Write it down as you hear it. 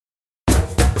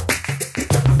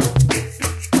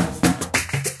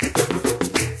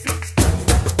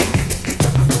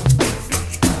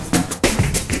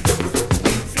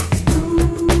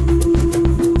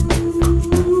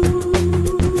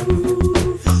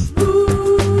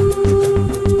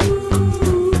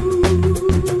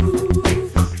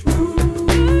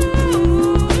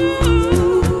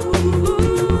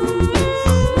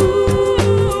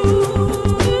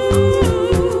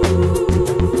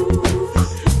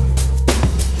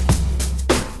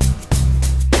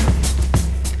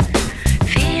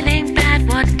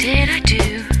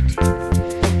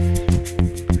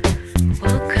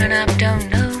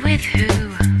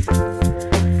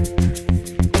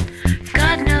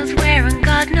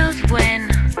God knows when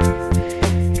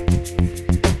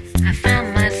I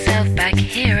found myself back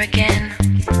here again.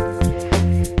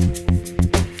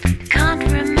 Can't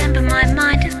remember, my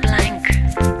mind is blank.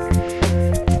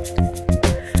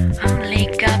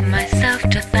 Only got myself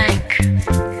to thank.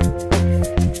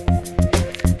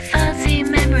 Fuzzy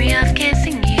memory of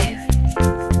kissing you.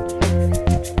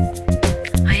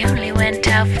 I only went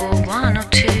out for one or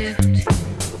two.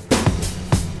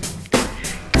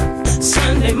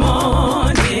 Sunday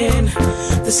morning,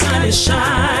 the sun is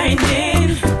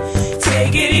shining.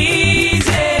 Take it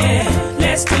easy,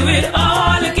 let's do it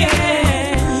all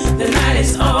again. The night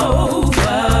is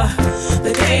over,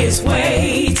 the day is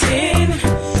waiting.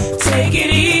 Take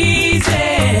it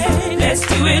easy, let's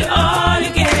do it all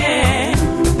again.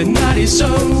 The night is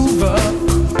over,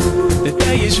 the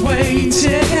day is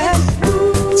waiting.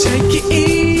 Take it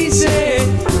easy,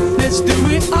 let's do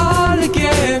it all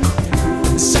again.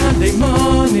 Sunday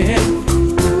morning,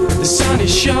 the sun is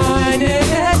shining.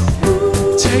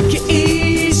 Take it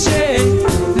easy,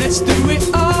 let's do it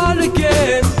all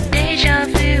again. Deja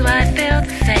vu, I feel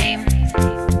the same.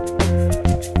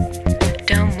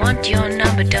 Don't want your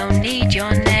number, don't need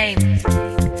your name.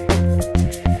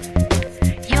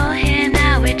 You're here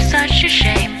now, it's such a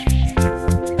shame.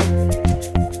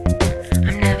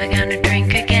 I'm never gonna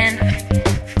drink again.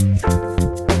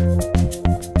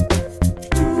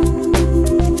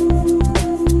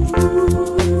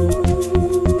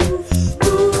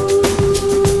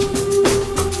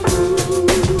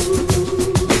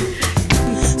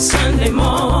 Sunday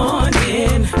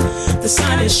morning, the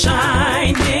sun is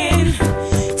shining.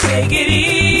 Take it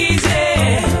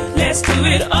easy, let's do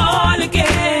it all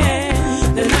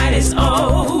again. The night is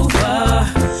over,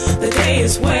 the day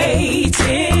is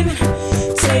waiting.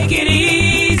 Take it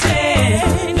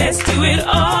easy, let's do it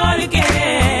all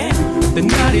again. The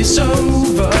night is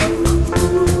over,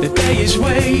 the day is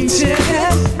waiting.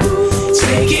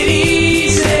 Take it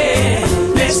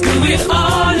easy, let's do it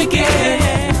all again.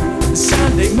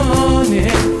 Sunday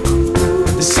morning,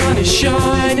 the sun is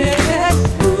shining.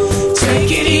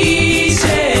 Take it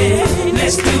easy,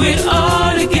 let's do it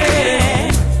all again.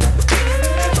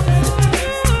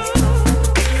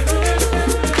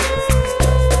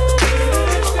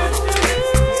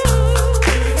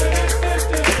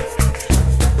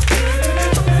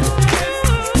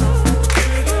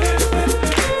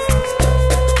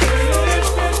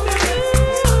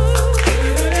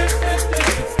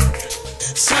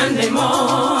 Sunday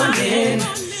morning,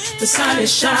 the sun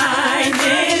is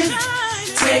shining.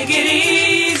 Take it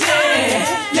easy,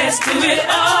 let's do it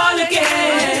all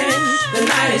again. The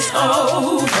night is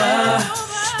over,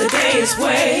 the day is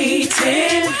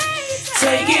waiting.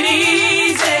 Take it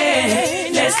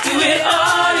easy, let's do it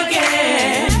all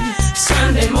again.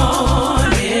 Sunday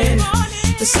morning,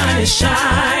 the sun is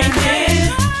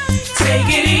shining. Take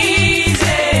it easy.